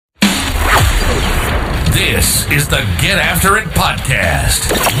This is the Get After It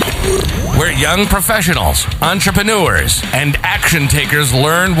podcast, where young professionals, entrepreneurs, and action takers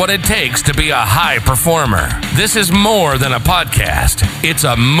learn what it takes to be a high performer. This is more than a podcast. It's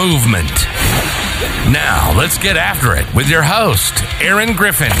a movement. Now, let's get after it with your host, Aaron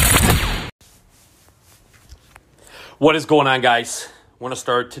Griffin. What is going on, guys? I want to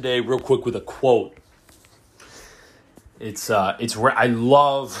start today real quick with a quote. It's where I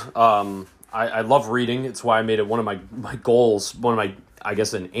love reading. It's why I made it one of my goals, I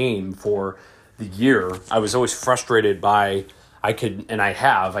guess an aim for the year. I was always frustrated by I can and I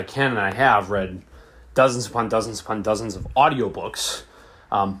have read dozens upon dozens upon dozens of audiobooks,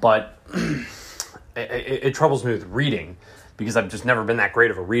 but it troubles me with reading because I've just never been that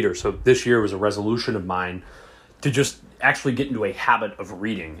great of a reader. So this year was a resolution of mine to just actually get into a habit of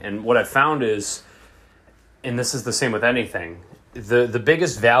reading. And what I found is, and this is the same with anything, the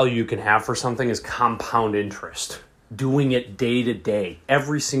biggest value you can have for something is compound interest. Doing it day to day,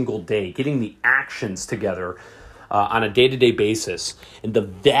 every single day, getting the actions together on a day-to-day basis. And the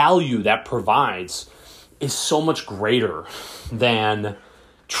value that provides is so much greater than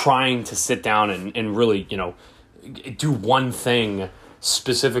trying to sit down and really, do one thing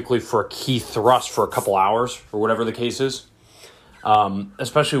specifically for a key thrust for a couple hours or whatever the case is.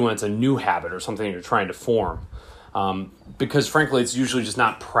 Especially when it's a new habit or something you're trying to form. Because frankly, it's usually just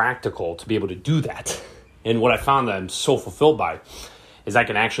not practical to be able to do that. And what I found that I'm so fulfilled by is I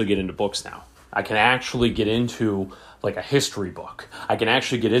can actually get into books now. I can actually get into like a history book. I can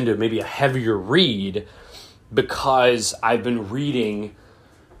actually get into maybe a heavier read because I've been reading,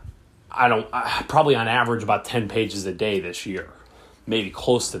 probably on average about 10 pages a day this year. Maybe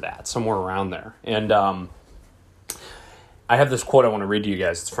close to that, somewhere around there. And I have this quote I want to read to you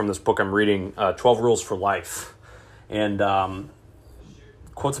guys. It's from this book I'm reading, 12 Rules for Life. And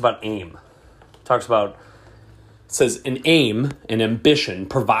quotes about aim. It says, an aim, an ambition,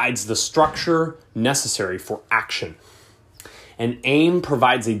 provides the structure necessary for action. An aim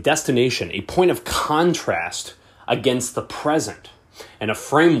provides a destination, a point of contrast against the present, and a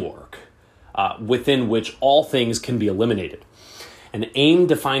framework within which all things can be eliminated. An aim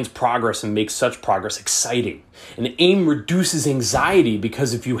defines progress and makes such progress exciting. An aim reduces anxiety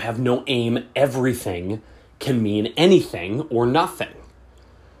because if you have no aim, everything can mean anything or nothing.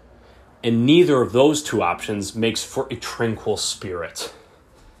 And neither of those two options makes for a tranquil spirit.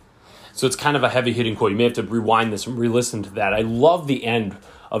 So it's kind of a heavy-hitting quote. You may have to rewind this and re-listen to that. I love the end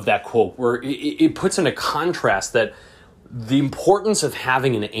of that quote where it puts in a contrast that the importance of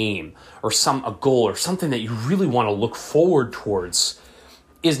having an aim or a goal or something that you really want to look forward towards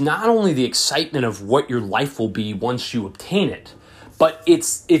is not only the excitement of what your life will be once you obtain it, but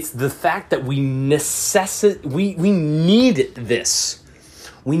it's the fact that we need this.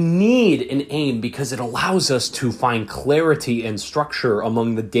 We need an aim because it allows us to find clarity and structure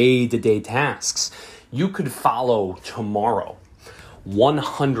among the day-to-day tasks. You could follow tomorrow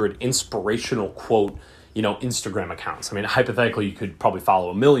 100 inspirational quote Instagram accounts. I mean, hypothetically, you could probably follow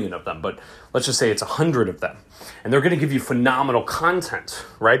 1 million of them, but let's just say it's 100 of them. And they're going to give you phenomenal content,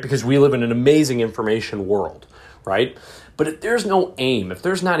 right? Because we live in an amazing information world, right? But if there's no aim, if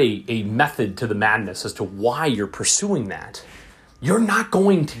there's not a method to the madness as to why you're pursuing that, you're not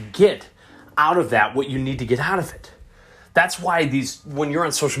going to get out of that what you need to get out of it. That's why when you're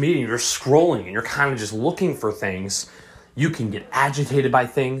on social media and you're scrolling and you're kind of just looking for things, you can get agitated by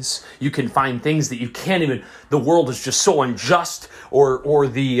things. You can find things that you can't even, the world is just so unjust or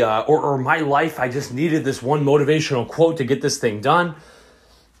my life, I just needed this one motivational quote to get this thing done.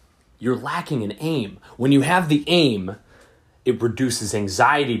 You're lacking an aim. When you have the aim, it reduces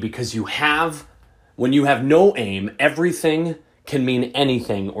anxiety because when you have no aim, everything can mean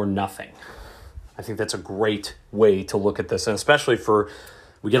anything or nothing. I think that's a great way to look at this. And especially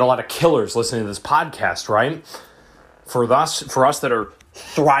we get a lot of killers listening to this podcast, right? For us that are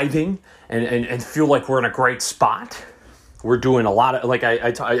thriving and feel like we're in a great spot, we're doing a lot of, like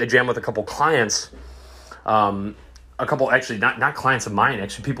I jam with a couple clients, a couple actually not clients of mine,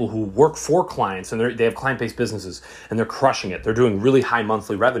 actually people who work for clients and they have client-based businesses and they're crushing it. They're doing really high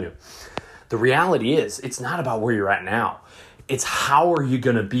monthly revenue. The reality is it's not about where you're at now. It's how are you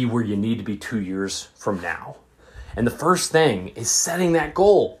going to be where you need to be 2 years from now? And the first thing is setting that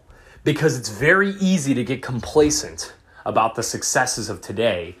goal because it's very easy to get complacent about the successes of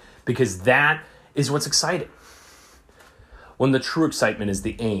today because that is what's exciting. When the true excitement is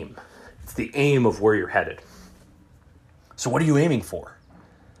the aim. It's the aim of where you're headed. So what are you aiming for?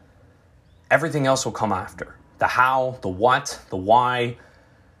 Everything else will come after. The how, the what, the why.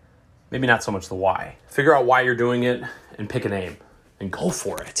 Maybe not so much the why. Figure out why you're doing it and pick an aim and go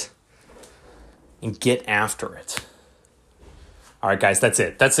for it. and get after it. All right, guys, that's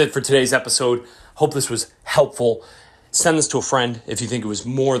it. That's it for today's episode. Hope this was helpful. Send this to a friend if you think it was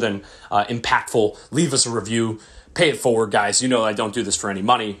more than impactful. Leave us a review. Pay it forward, guys. You know I don't do this for any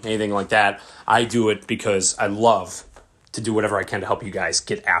money, anything like that. I do it because I love to do whatever I can to help you guys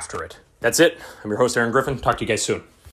get after it. That's it. I'm your host, Aaron Griffin. Talk to you guys soon.